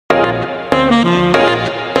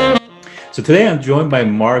So today I'm joined by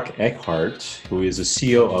Mark Eckhardt, who is the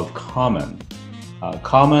CEO of Common.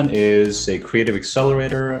 Common is a creative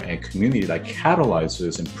accelerator and community that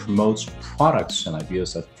catalyzes and promotes products and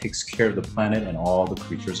ideas that takes care of the planet and all the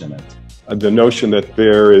creatures in it. The notion that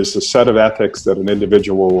there is a set of ethics that an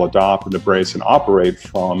individual will adopt and embrace and operate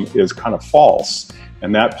from is kind of false.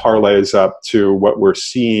 And that parlays up to what we're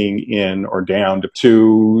seeing in or down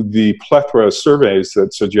to the plethora of surveys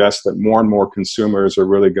that suggest that more and more consumers are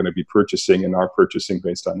really going to be purchasing and are purchasing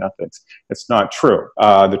based on ethics. It's not true.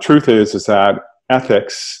 The truth is that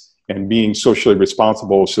ethics and being socially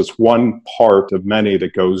responsible is just one part of many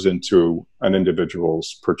that goes into an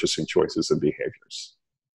individual's purchasing choices and behaviors.